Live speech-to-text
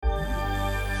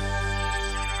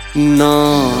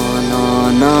नाना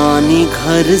नानी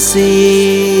घर से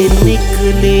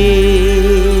निकले,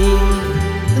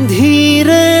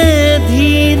 धीरे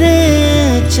धीरे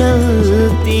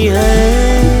चलती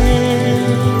है।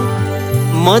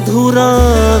 मधुरा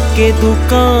के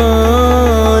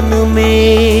दुकान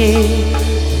में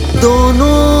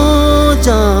दोनों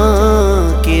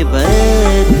जाके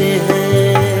बैठे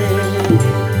हैं।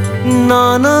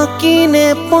 नाना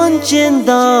कीने पंचन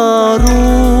दारू,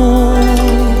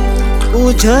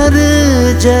 उझर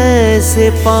जैसे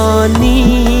पानी।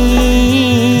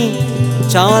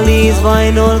 40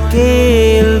 वाइन और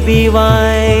केल भी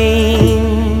वाइन।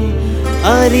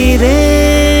 अरे रे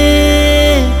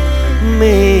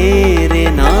मेरे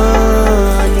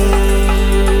नानी।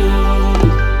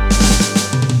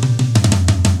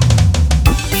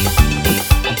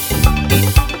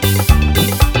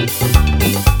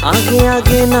 आगे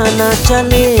आगे नाना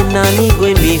चले, नानी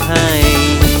going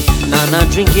behind. Nana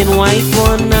drinking white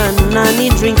one and Nani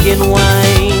drinking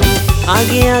wine.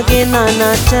 Aage aage Nana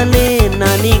chale,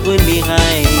 Nani going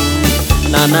behind.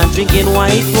 Nana drinking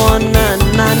white one and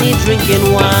Nani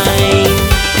drinking wine.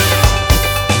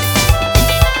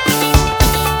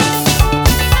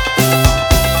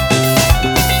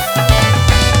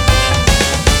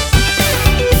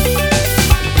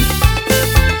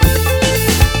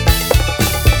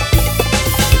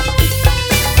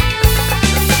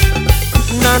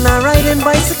 Nana riding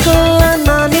bicycle and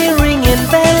Nani ringing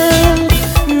bell.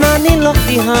 Nani lock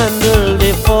the handle,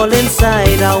 they fall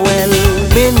inside a well.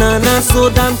 Me Nana so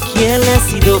damn careless,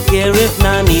 he don't care if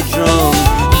Nani drunk.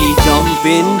 He jump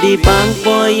in the bank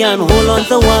boy and hold on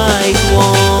to white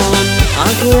one.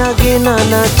 Aage aage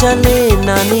Nana chale,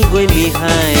 Nani going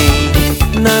behind.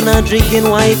 Nana drinking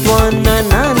white one and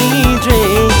Nani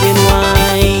drinking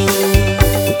wine.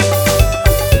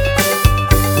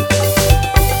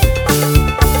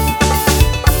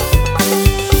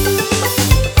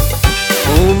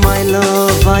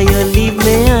 Why you leave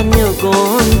me and you're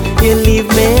gone? You leave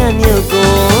me and you're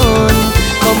gone.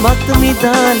 Come back to me,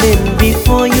 darling,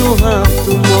 before you have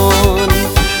to mourn.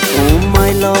 Oh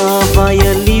my love, why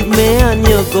you leave me and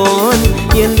you're gone?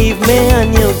 You leave me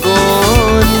and you're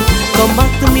gone. Come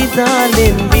back to me,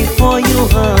 darling, before you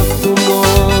have to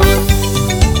mourn.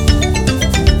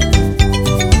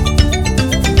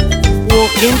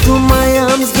 Walk into my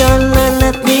arms, girl, and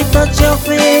let me touch your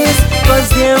face. 'Cause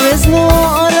there is no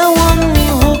other one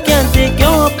who can take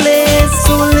your place.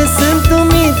 So listen to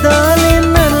me, darling,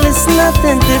 and listen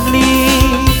attentively.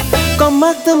 Come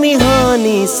back to me,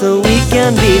 honey, so we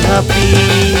can be happy.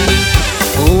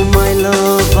 Oh my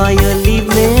love, why you leave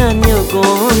me and you're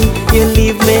gone? You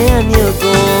leave me and you're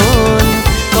gone.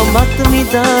 Come back to me,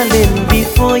 darling,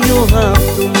 before you have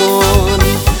to mourn.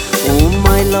 Oh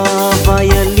my love, why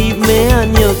you leave me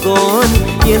and you're gone?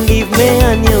 You leave me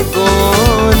and you're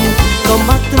gone. Come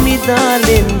back to me,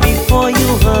 darling, before you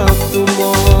have to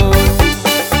mourn.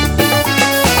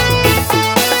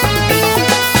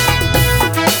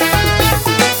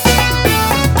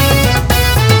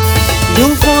 You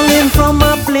falling from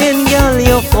a plane, girl,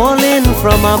 you're falling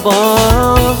from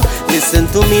above. Listen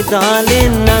to me,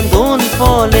 darling, and don't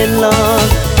fall in love.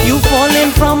 You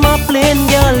falling from a plane,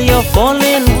 girl, you're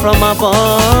falling from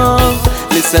above.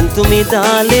 Listen to me,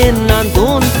 darling, and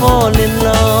don't fall in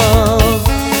love.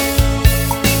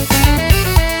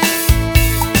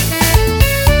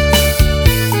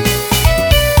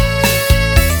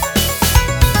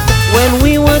 When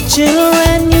we were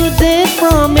children, you did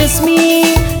promise me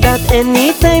that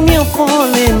anytime you're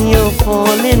falling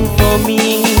for me.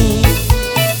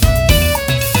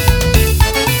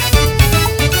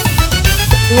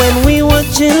 When we were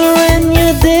children, you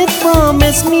did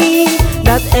promise me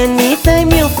that anytime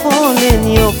you're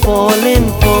falling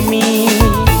for me.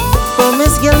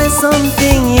 Promise, girl, is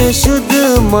something you should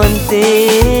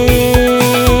maintain.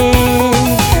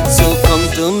 So come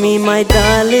to me, my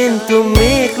darling, to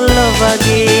make love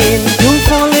again. You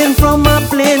falling from a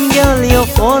plane, girl,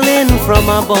 you're falling from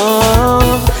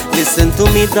above. Listen to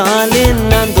me, darling,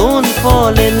 and don't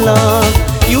fall in love.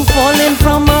 You falling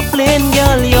from a plane,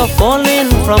 girl, you're falling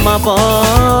from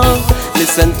above.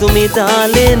 Listen to me,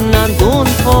 darling, and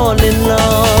don't fall in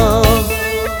love.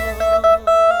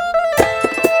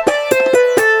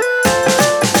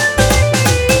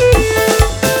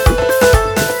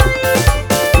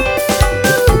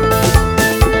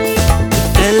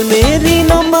 Tell me the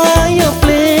number you're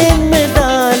playing, me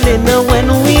darling, when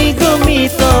we go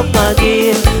meet up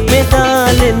again. Me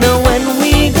darling, when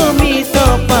we go meet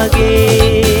up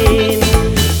again.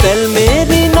 Tell me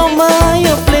the number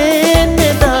you're playing, me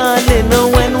darling,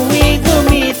 when we go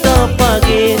meet up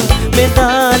again. Me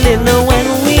darling, when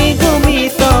we go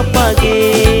meet up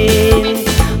again.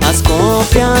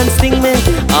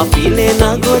 a feeling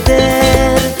I go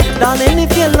there. Darling,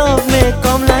 if you love me,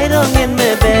 come lie down in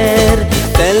my bed.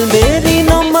 Tell me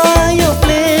no my you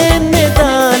playing me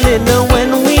darling,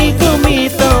 when we go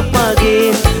meet up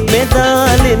again. Me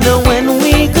darling, when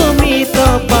we go meet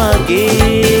up again.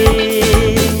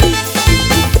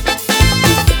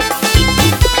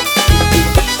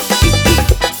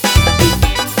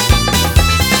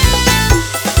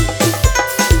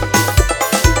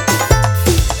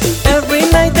 Every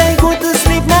night I go to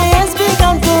sleep, my eyes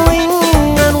begin to ring,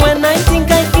 and when I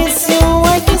think I kiss you,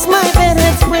 I kiss my bed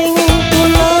and spring. To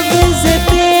love is a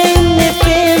pain that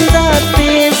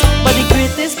pays, but the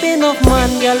greatest pain of man,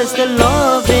 girl, is the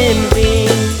love in vain.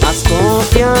 A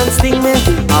scorpion sting me,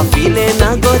 a feeling